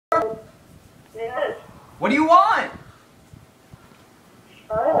What do you want?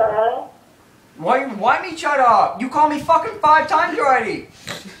 Shut up. Why me shut up? You called me fucking 5 times already.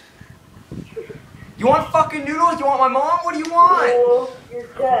 You want fucking noodles? You want my mom? What do you want? Cool your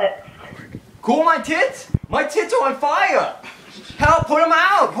jets. Cool my tits? My tits are on fire. Help, put them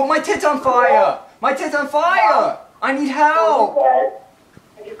out. Put my tits on fire. My tits on fire. I need help.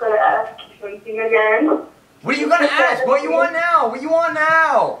 I'm just gonna ask you something again. What are you gonna ask? What you want now? What you want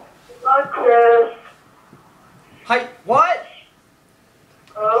now? Not Chris. Hi, what?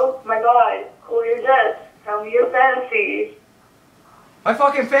 Oh my god. Cool your jets. Tell me your fantasies. My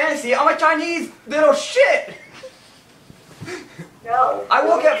fucking fantasy? I'm a Chinese little shit. No. I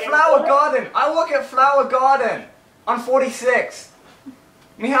work at Flower Garden. I work at Flower Garden. I'm 46.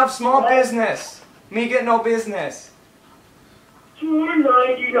 Me have small business. Me get no business.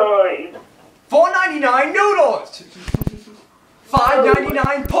 $2.99. $4.99 noodles.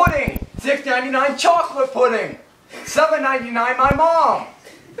 $5.99 pudding. $6.99 chocolate pudding. $7.99 my mom.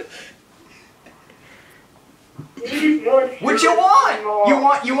 What you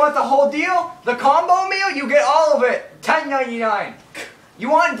want? You want the whole deal? The combo meal? You get all of it. $10.99. You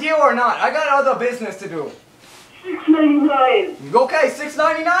want a deal or not? I got other business to do. $6.99. Okay,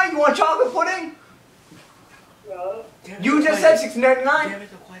 $6.99. You want chocolate pudding? No. You just said $6.99.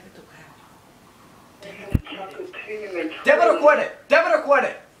 Debit or credit? Debit or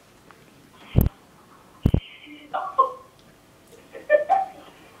credit?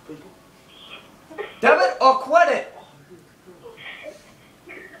 Debit or credit?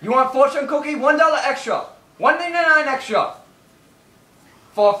 You want fortune cookie? $1 extra. $1.99 extra.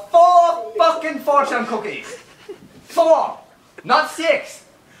 For 4 fucking fortune cookies. 4. Not 6.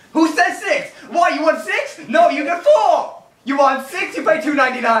 Who said 6? Why, you want 6? No, you get 4. You want 6, you pay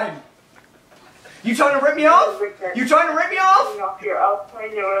 $2.99. You trying to rip me off? You trying to rip me off? Your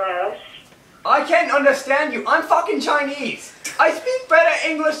outside your ass. I can't understand you. I'm fucking Chinese. I speak better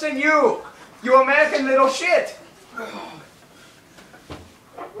English than you. You American little shit.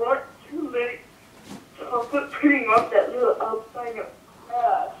 What too late? I'll put putting up that little outside your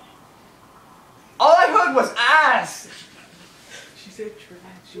ass. All I heard was ass. She said trash.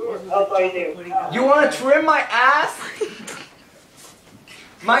 You want to trim my ass?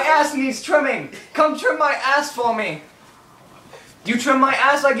 My ass needs trimming. Come trim my ass for me. You trim my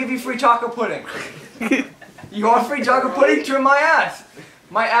ass, I give you free chocolate pudding. You want free chocolate pudding? Trim my ass.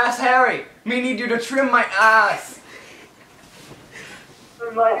 My ass hairy. Me need you to trim my ass.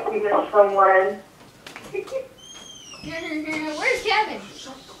 Remind me of someone. Where's Kevin?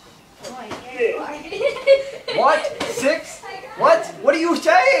 What? 6? What? What are you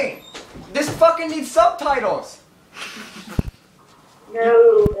saying? This fucking needs subtitles.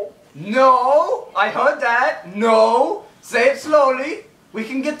 No. No. I heard that. No. Say it slowly. We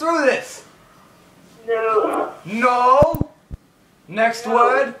can get through this. No. No. Next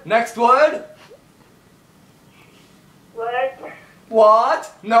word. Next word. What?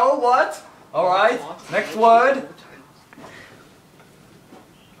 What? No, what? Alright. Next word.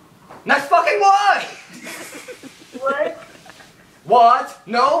 Next fucking word! What? What?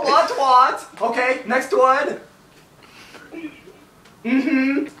 No, what? Okay, next word.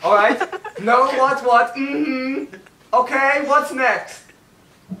 Alright. No, what? Okay, what's next?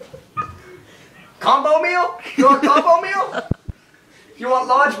 Combo meal? You want combo meal? You want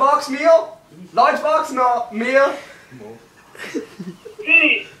large box meal? Large box meal?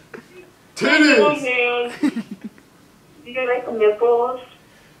 Titties. Titties! Do you like nipples?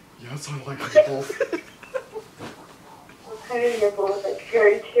 Yes, I like nipples. What kind of nipples? Like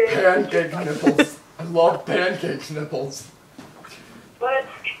fairy tale? Pancake nipples. I love pancake nipples. What?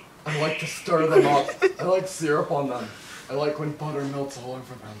 I like to stir them up. I like syrup on them. I like when butter melts all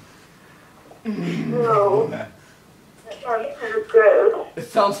over them. No. That sounds kind of gross. It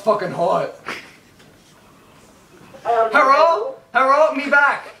sounds fucking hot. Hello? Hello? Me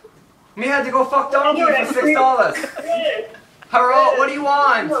back. Me had to go fuck donkey for $6. Hello? What do you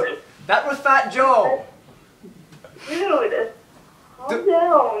want? That was Fat Joe. Dude.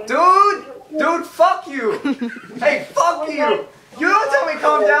 Calm down. Dude, fuck you. Hey, fuck you. You don't tell me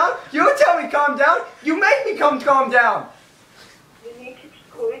calm down. You don't tell me calm down. You make me calm down. You need to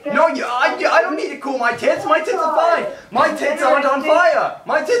cool it down. No, I don't need to cool my tits. My tits are fine. My tits aren't on fire.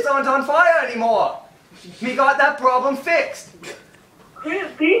 My tits aren't on fire anymore. Me got that problem fixed.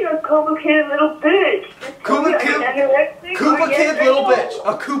 Quit being a complicated little bitch. Koopa Kid little bitch.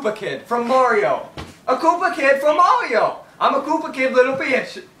 A Koopa Kid from Mario. A Koopa Kid from Mario. I'm a Koopa Kid little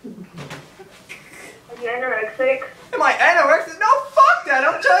bitch. Are you anorexic? Am I anorexic? No, fuck that.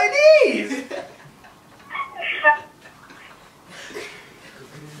 I'm Chinese.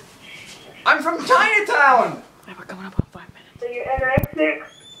 I'm I'm from Chinatown. Hey, we're coming up on 5 minutes. So you're anorexic?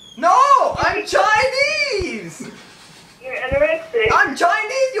 No, I'm Chinese. You're anorexic? I'm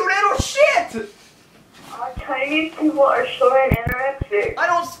Chinese, you little shit. Chinese people are short and anorexic. I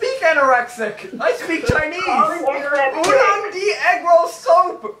don't speak anorexic. I speak Chinese. Call it anorexic. Oolong di egg roll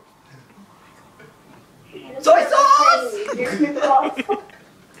soap. Soy sauce. You're too soft.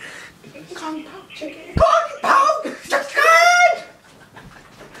 Kung Pao chicken. Kung Pao chicken.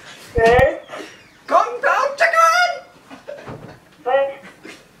 Good. Kung Pao chicken. But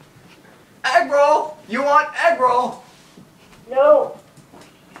Egg roll. You want egg roll? no.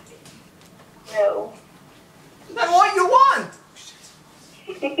 No. Then what you want?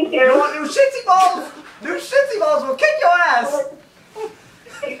 You want new shitsy balls? New shitsy balls will kick your ass.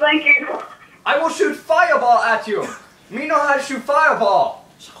 It's like you're... I will shoot fireball at you. Me know how to shoot fireball.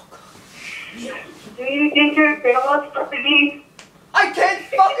 Do you think your grandma's pretty? I can't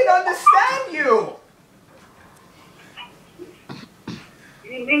fucking understand you.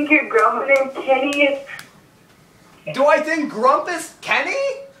 Do you think your grandma named Kenny is... Do I think Grump is Kenny?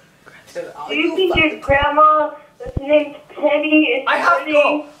 Do you think your grandma that's named Penny is I have pretty?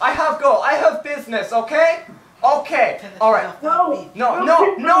 go. I have go. I have business, okay? Okay. Alright. No. No,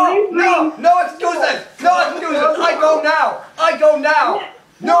 no, no, no, no excuses! No excuses! I go now! I go now!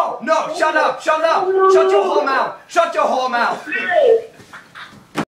 No, no, shut up, shut up! Shut your whole mouth! Shut your whole mouth!